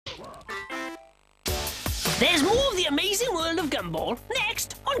There's more of the amazing world of Gumball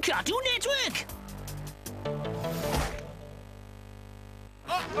next on Cartoon Network.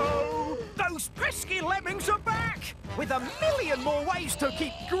 Uh-oh! Those pesky lemmings are back! With a million more ways to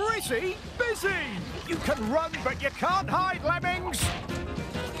keep Grizzy busy! You can run, but you can't hide, lemmings!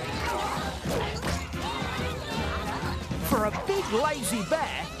 For a big lazy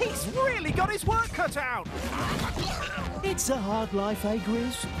bear, he's really got his work cut out! It's a hard life, eh,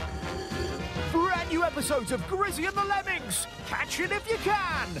 Grizz? Brand new episodes of Grizzy and the Lemmings! Catch it if you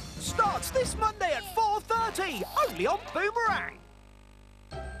can! Starts this Monday at 4:30, only on Boomerang!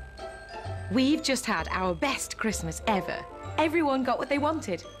 We've just had our best Christmas ever. Everyone got what they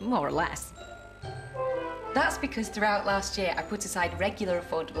wanted, more or less. That's because throughout last year I put aside regular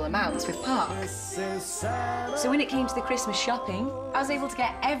affordable amounts with parks. So when it came to the Christmas shopping, I was able to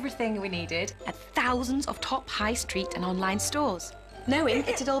get everything we needed at thousands of top high street and online stores, knowing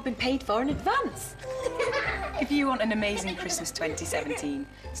it had all been paid for in advance. If you want an amazing Christmas 2017,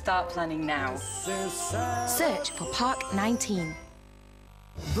 start planning now. Search for Park 19.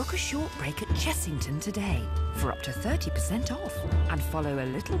 Book a short break at Chessington today for up to 30% off and follow a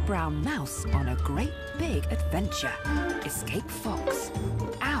little brown mouse on a great big adventure. Escape fox,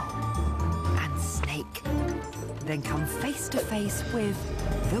 owl and snake. Then come face to face with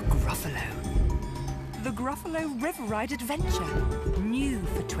the Gruffalo. The Gruffalo River Ride Adventure, new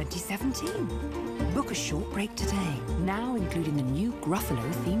for 2017. Book a short break today, now including the new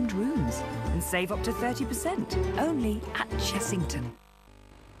Gruffalo-themed rooms, and save up to 30%, only at Chessington.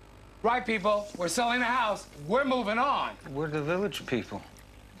 Right, people, we're selling the house. We're moving on. We're the village people.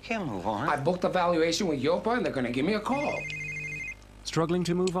 We can't move on. I booked a valuation with Yopa, and they're going to give me a call. Struggling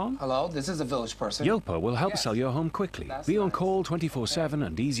to move on? Hello, this is a village person. Yopa will help sell your home quickly. Be on call 24/7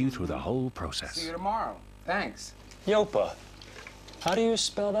 and ease you through the whole process. See you tomorrow. Thanks. Yopa. How do you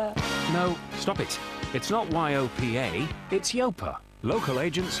spell that? No, stop it. It's not Y-O-P-A, it's Yopa. Local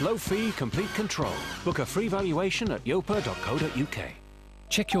agents, low fee, complete control. Book a free valuation at yopa.co.uk.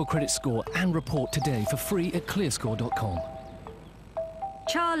 Check your credit score and report today for free at clearscore.com.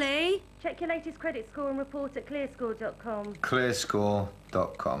 Charlie, check your latest credit score and report at clearscore.com.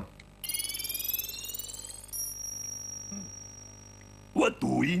 Clearscore.com. What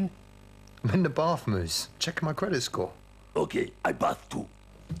doing? I'm in the bath, Moose. Checking my credit score. Okay, I bath too.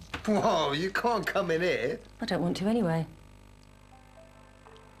 Whoa, you can't come in here. I don't want to anyway.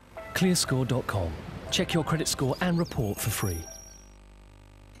 Clearscore.com. Check your credit score and report for free.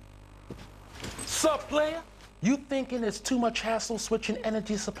 Sup, player? You thinking it's too much hassle switching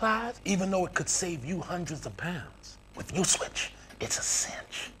energy supplies, even though it could save you hundreds of pounds? With uSwitch, it's a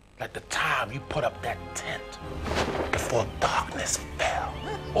cinch. Like the time you put up that tent before darkness fell.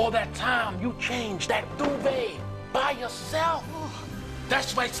 Or that time you changed that duvet by yourself.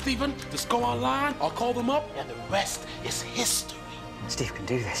 That's right, Stephen. Just go online or call them up, and the rest is history. Steve can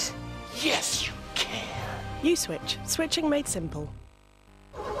do this. Yes, you can. uSwitch. Switching made simple.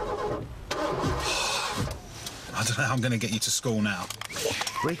 I don't know how I'm going to get you to school now.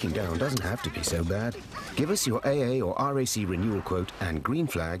 Breaking down doesn't have to be so bad. Give us your AA or RAC renewal quote and Green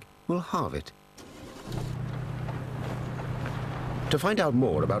Flag will halve it. To find out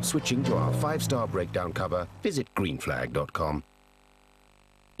more about switching to our 5-star breakdown cover, visit greenflag.com.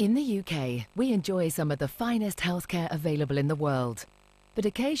 In the UK, we enjoy some of the finest healthcare available in the world. But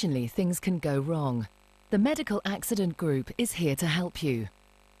occasionally things can go wrong. The Medical Accident Group is here to help you.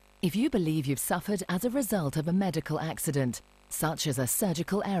 If you believe you've suffered as a result of a medical accident, such as a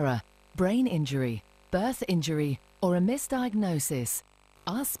surgical error, brain injury, birth injury, or a misdiagnosis,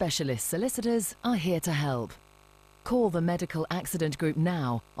 our specialist solicitors are here to help. Call the Medical Accident Group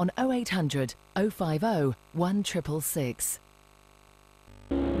now on 0800 050 1666.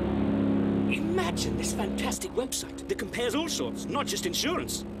 Imagine this fantastic website that compares all sorts, not just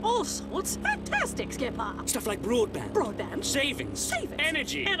insurance. All sorts? Fantastic, Skipper. Stuff like broadband. Broadband? Savings.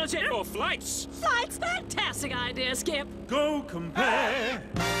 Energy. Or flights. Flights? Fantastic idea, Skip. Go compare.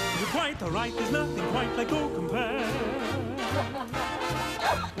 You're quite alright, there's nothing quite like Go Compare.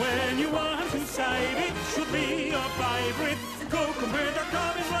 When you want to save it, should be your favorite.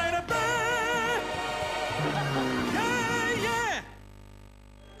 GoCompare.com is right up there. Yeah, yeah.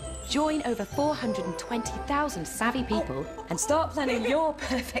 Join over 420,000 savvy people and start planning your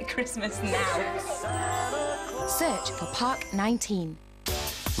perfect Christmas now. Search for Park 19.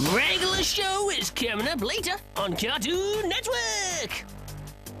 Regular show is coming up later on Cartoon Network.